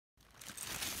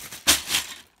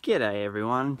G'day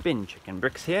everyone, Bin Chicken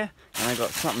Bricks here, and I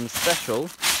got something special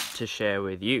to share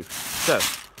with you. So,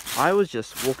 I was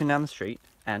just walking down the street,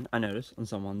 and I noticed on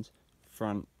someone's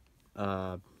front,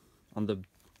 on the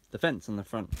fence on the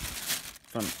front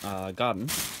garden.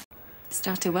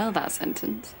 Started well, that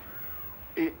sentence.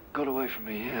 It got away from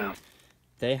me, yeah.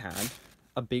 They had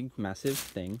a big, massive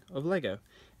thing of Lego,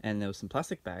 and there was some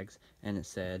plastic bags, and it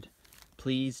said,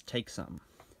 "Please take some."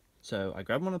 So I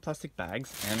grabbed one of the plastic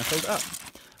bags and I filled it up.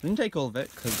 I didn't take all of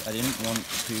it because I didn't want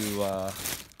to,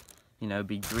 you know,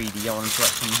 be greedy. I wanted to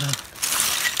let some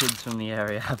kids from the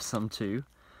area have some too.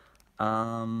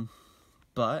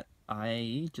 But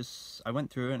I went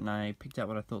through it and I picked out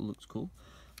what I thought looked cool.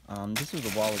 This was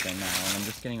a while ago now, and I'm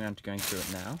just getting around to going through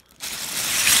it now.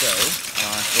 So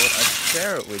I thought I'd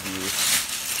share it with you.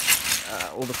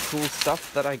 All the cool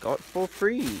stuff that I got for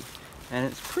free, and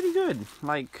it's pretty good.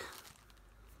 Like,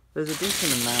 there's a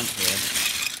decent amount here.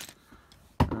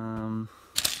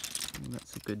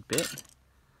 That's a good bit.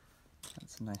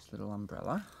 That's a nice little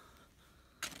umbrella.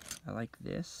 I like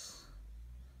this.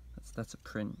 That's a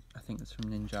print. I think it's from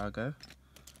Ninjago.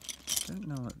 Don't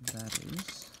know what that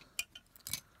is.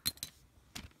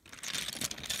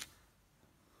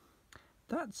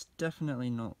 That's definitely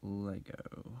not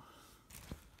Lego.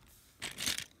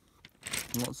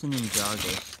 Lots of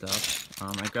Ninjago stuff.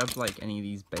 I grabbed like any of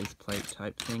these base plate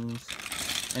type things.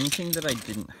 Anything that I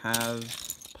didn't have.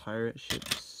 Pirate ship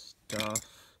stuff.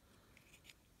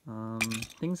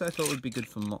 Things I thought would be good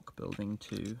for mock building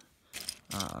too.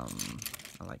 I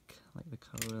like the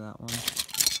cover of that one.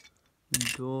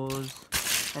 The doors.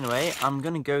 Anyway, I'm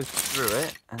gonna go through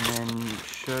it and then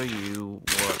show you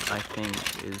what I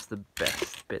think is the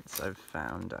best bits I've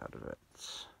found out of it.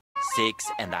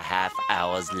 6.5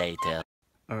 hours later.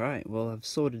 Alright, well I've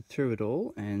sorted through it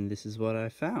all and this is what I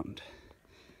found.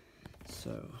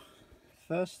 So,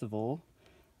 first of all,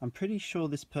 I'm pretty sure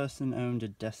this person owned a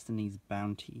Destiny's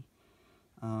Bounty.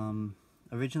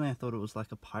 Originally I thought it was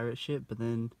like a pirate ship, but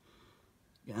then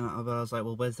I was like,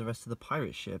 well, where's the rest of the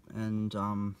pirate ship? And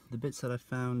the bits that I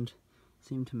found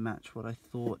seem to match what I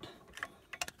thought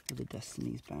for the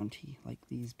Destiny's Bounty, like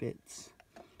these bits,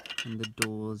 and the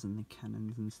doors and the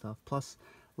cannons and stuff, plus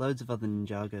loads of other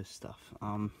Ninjago stuff.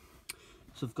 So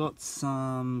I've got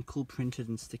some cool printed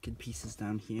and stickered pieces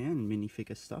down here and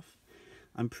minifigure stuff.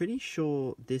 I'm pretty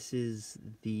sure this is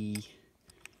the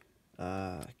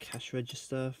cash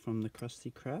register from the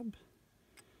Krusty Krab.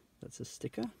 That's a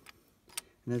sticker. And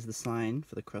there's the sign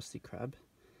for the Krusty Krab,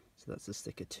 so that's a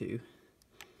sticker too.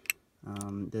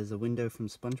 There's a window from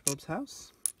Spongebob's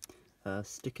house, a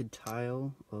stickered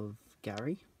tile of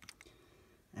Gary,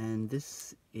 and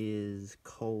this is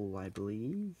Cole, I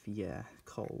believe. Yeah,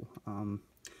 Cole.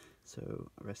 So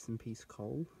rest in peace,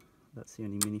 Cole. That's the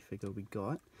only minifigure we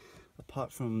got.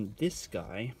 Apart from this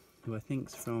guy, who I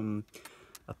think's from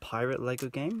a pirate Lego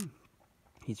game.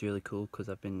 He's really cool because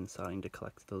I've been starting to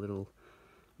collect the little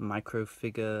micro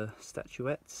figure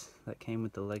statuettes that came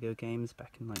with the Lego games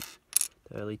back in like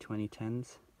the early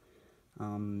 2010s.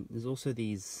 There's also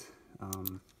these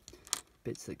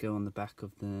bits that go on the back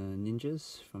of the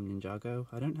ninjas from Ninjago.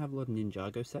 I don't have a lot of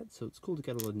Ninjago sets, so it's cool to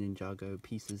get a lot of Ninjago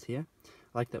pieces here.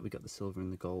 I like that we got the silver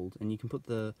and the gold, and you can put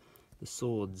the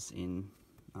swords in.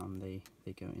 They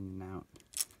go in and out.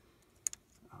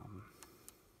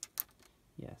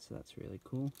 Yeah, so that's really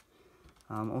cool.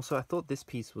 Also, I thought this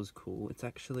piece was cool. It's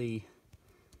actually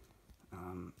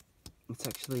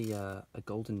a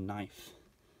golden knife.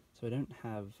 So I don't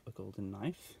have a golden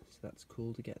knife, so that's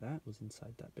cool to get that. It was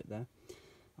inside that bit there.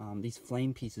 These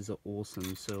flame pieces are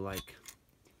awesome. So like,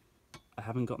 I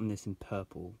haven't gotten this in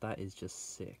purple. That is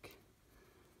just sick.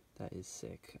 That is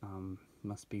sick.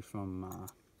 Must be from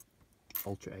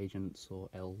Ultra Agents or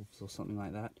Elves or something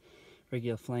like that.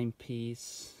 Regular flame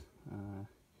piece.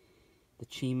 The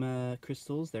Chima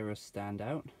crystals, they're a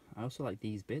standout. I also like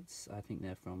these bits. I think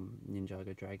they're from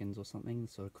Ninjago Dragons or something,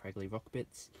 sort of craggly rock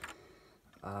bits.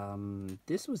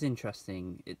 This was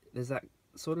interesting. There's that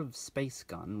sort of space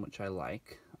gun, which I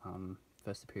like.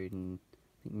 First appeared in,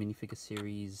 I think, minifigure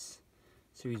series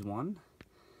 1.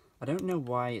 I don't know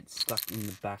why it's stuck in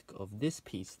the back of this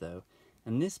piece though.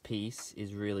 And this piece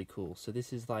is really cool. So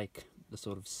this is like the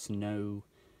sort of snow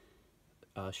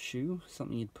shoe,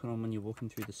 something you'd put on when you're walking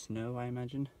through the snow, I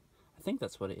imagine. I think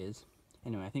that's what it is.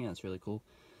 Anyway, I think that's really cool.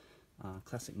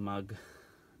 Classic mug,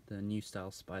 the new style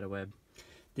spiderweb.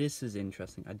 This is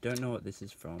interesting. I don't know what this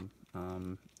is from.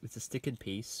 It's a stickered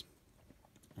piece,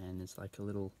 and it's like a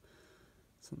little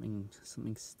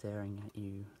something staring at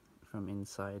you from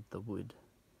inside the wood.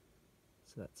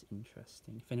 So that's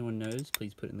interesting. If anyone knows,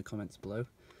 please put it in the comments below.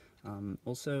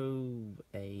 Also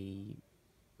a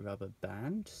rubber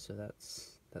band, so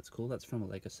that's cool. That's from a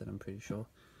Lego set, I'm pretty sure.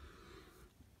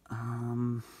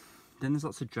 Then there's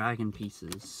lots of dragon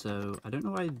pieces, so I don't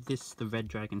know why the red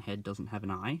dragon head doesn't have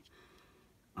an eye.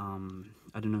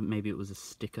 I don't know, maybe it was a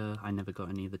sticker. I never got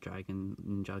any of the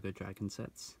Ninjago dragon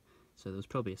sets, so there was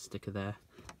probably a sticker there.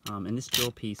 And this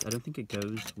jaw piece, I don't think it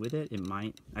goes with it. It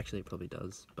might. Actually, it probably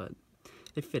does, but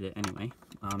they fit it anyway.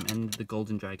 And the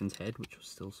golden dragon's head, which was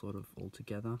still sort of all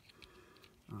together.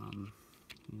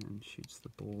 And shoots the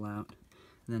ball out.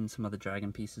 And then some other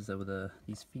dragon pieces. There were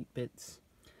these feet bits.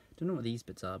 Don't know what these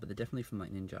bits are, but they're definitely from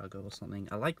like Ninjago or something.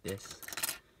 I like this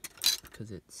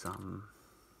because it's sort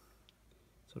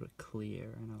of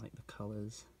clear, and I like the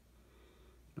colours.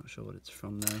 Not sure what it's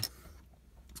from though.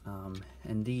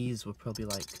 And these were probably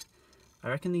like, I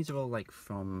reckon these are all like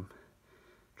from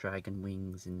Dragon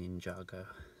Wings in Ninjago,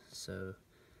 so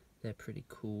they're pretty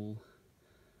cool.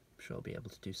 I'm sure I'll be able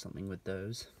to do something with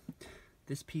those.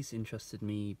 This piece interested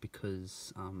me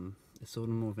because it's sort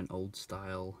of more of an old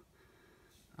style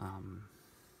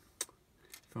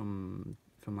from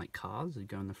like cars. You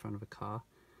go in the front of a car,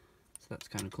 so that's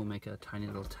kind of cool. Make a tiny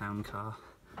little town car.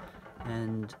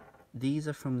 And these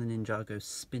are from the Ninjago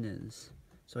spinners.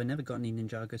 So I never got any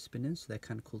Ninjago spinners, so they're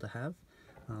kind of cool to have.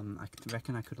 I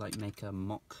reckon I could like make a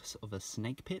mock of a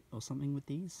snake pit or something with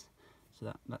these.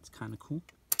 So that's kind of cool.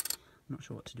 I'm not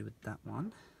sure what to do with that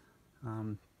one.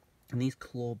 And these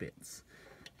claw bits,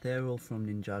 they're all from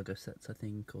Ninjago sets, I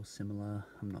think, or similar.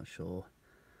 I'm not sure.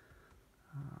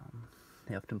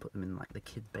 They often put them in like the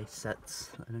kid-based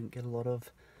sets. I don't get a lot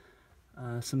of.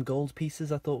 Some gold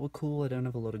pieces I thought were cool. I don't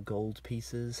have a lot of gold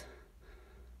pieces,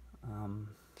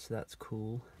 so that's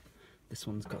cool. This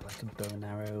one's got like a bow and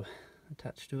arrow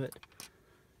attached to it.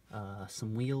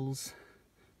 Some wheels,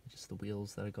 just the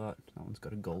wheels that I got. That one's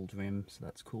got a gold rim, so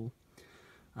that's cool.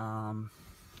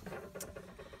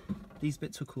 These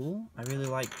bits were cool. I really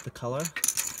like the colour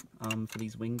for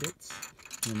these wing bits.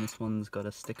 And then this one's got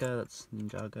a sticker, that's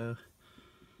Ninjago.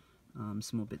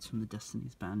 Some more bits from the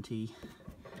Destiny's Bounty.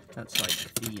 That's like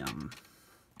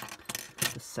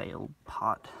the sail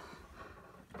part.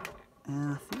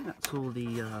 And I think that's all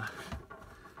the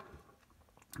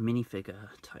minifigure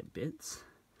type bits.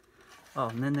 Oh,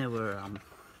 and then there were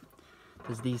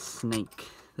there's these snake.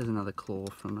 There's another claw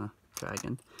from a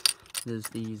dragon. There's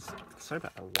these. Sorry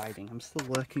about the lighting. I'm still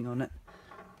working on it.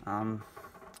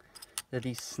 There are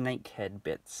these snake head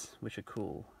bits, which are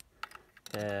cool.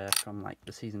 They're from like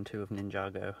the season 2 of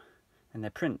Ninjago, and they're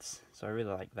prints, so I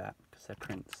really like that because they're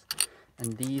prints.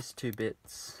 And these two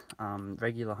bits,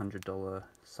 regular $100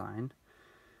 sign,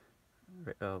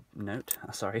 note,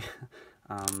 sorry,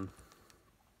 SpongeBob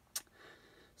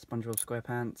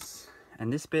SquarePants,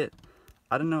 and this bit,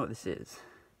 I don't know what this is.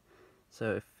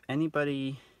 So if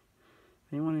anyone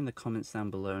in the comments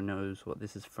down below knows what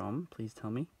this is from, please tell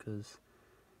me, because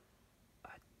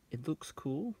it looks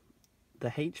cool.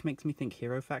 The H makes me think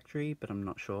Hero Factory, but I'm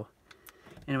not sure.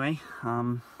 Anyway,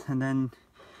 and then,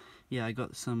 yeah, I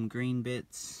got some green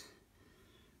bits,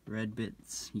 red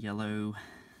bits, yellow,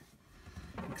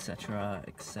 etc,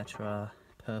 etc,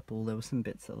 purple. There were some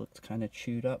bits that looked kind of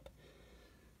chewed up,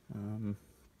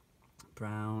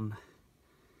 brown,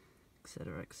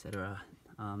 etc, etc.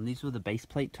 These were the base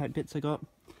plate type bits I got.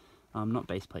 Not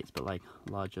base plates, but like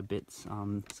larger bits.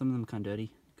 Some of them kind of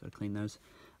dirty, gotta clean those.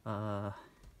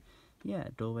 Yeah,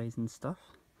 doorways and stuff.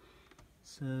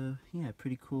 So yeah,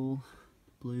 pretty cool.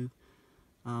 Blue.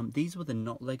 These were the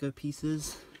not Lego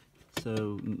pieces,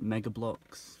 so Mega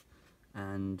Blocks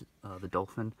and the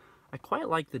dolphin. I quite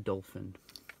like the dolphin.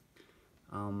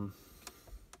 I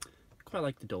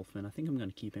think I'm going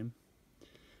to keep him.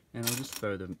 And I'll just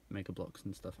throw the Mega Blocks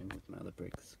and stuff in with my other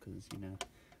bricks, because, you know,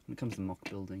 when it comes to mock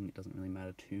building, it doesn't really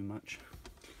matter too much.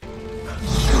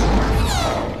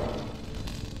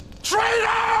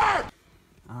 Traitor!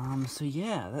 So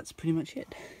yeah, that's pretty much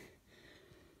it.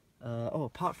 Oh,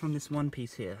 apart from this one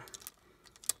piece here.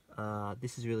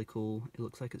 This is really cool. It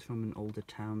looks like it's from an older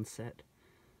town set.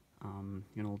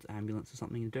 An old ambulance or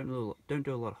something. Don't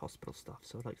do a lot of hospital stuff,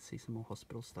 so I'd like to see some more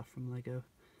hospital stuff from Lego.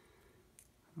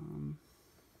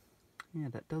 Yeah,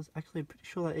 that does. Actually, I'm pretty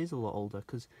sure that is a lot older,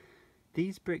 because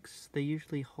these bricks, they're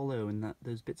usually hollow, and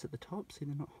those bits at the top, see,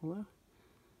 they're not hollow.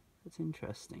 That's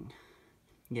interesting.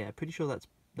 Yeah, pretty sure that's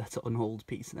an old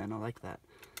piece then. I like that.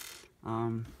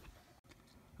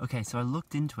 Okay, so I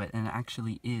looked into it, and it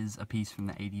actually is a piece from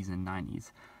the 80s and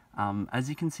 90s. As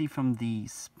you can see from the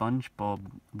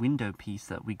Spongebob window piece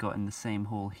that we got in the same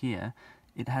haul here,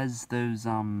 it has those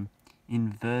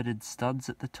inverted studs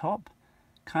at the top.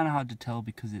 Kind of hard to tell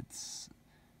because it's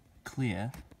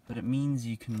clear, but it means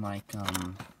you can like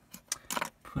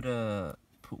put a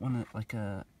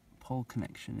pole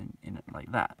connection in it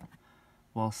like that.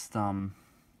 Whilst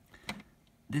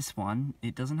this one,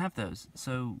 it doesn't have those.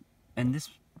 So, and this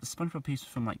Spongebob piece was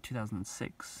from like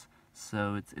 2006,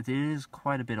 so it is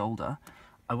quite a bit older.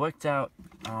 I worked out,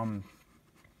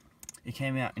 it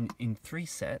came out in 3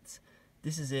 sets.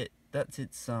 This is it, that's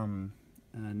its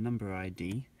number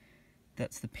ID.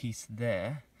 That's the piece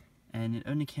there, and it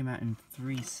only came out in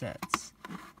 3 sets.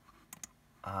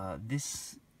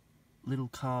 This little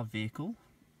car vehicle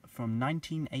from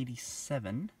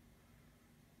 1987,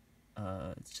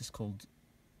 it's just called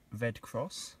Red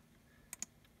Cross.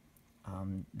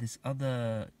 This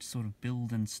other sort of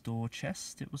build and store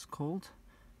chest, it was called,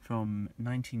 from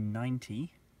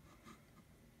 1990,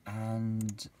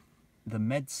 and the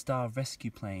MedStar rescue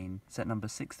plane, set number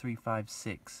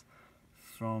 6356,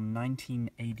 from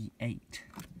 1988.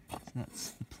 So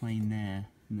that's the plane there,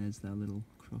 and there's that little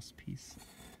cross piece.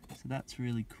 So that's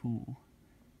really cool,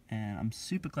 and I'm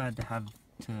super glad to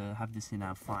have this in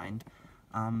our find.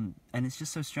 And it's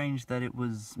just so strange that it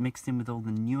was mixed in with all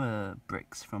the newer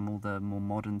bricks from all the more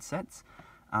modern sets.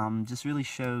 Just really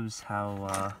shows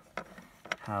how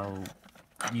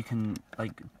you can,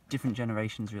 like, different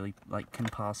generations really can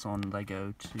pass on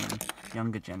Lego to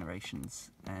younger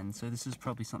generations. And so this is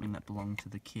probably something that belonged to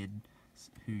the kid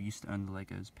who used to own the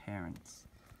Lego's parents.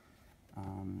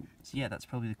 So yeah, that's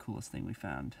probably the coolest thing we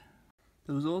found.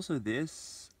 There was also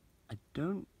this. I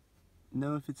don't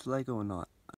know if it's Lego or not.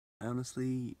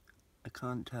 Honestly, I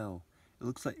can't tell. It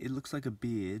looks like a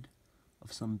beard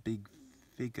of some big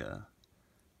figure,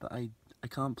 but I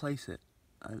can't place it.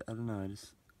 I don't know.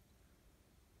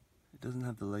 It doesn't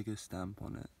have the Lego stamp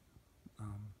on it.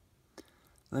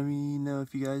 Let me know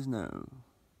if you guys know.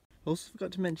 Also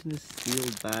forgot to mention this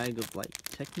sealed bag of like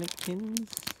Technic pins.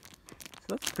 So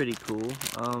that's pretty cool.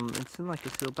 It's in like a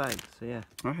sealed bag. So yeah.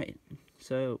 All right.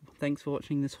 So thanks for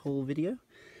watching this whole video,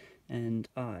 and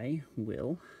I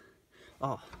will.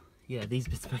 Oh, yeah, these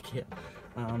bits back here.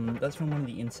 That's from one of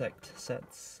the insect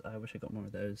sets. I wish I got more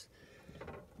of those.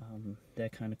 They're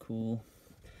kind of cool.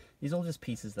 These are all just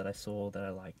pieces that I saw that I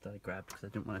liked, that I grabbed because I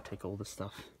didn't want to take all the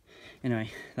stuff. Anyway,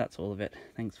 that's all of it.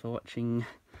 Thanks for watching.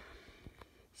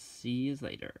 See you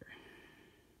later.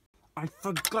 I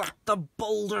forgot the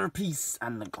boulder piece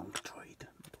and the gonkoid.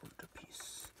 Boulder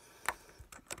piece.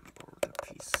 Boulder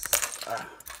piece.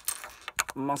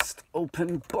 Must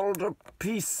open boulder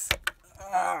piece.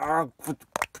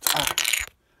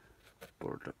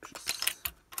 Boulder piece.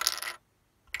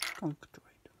 Gonkoid.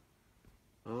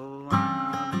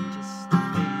 Oh.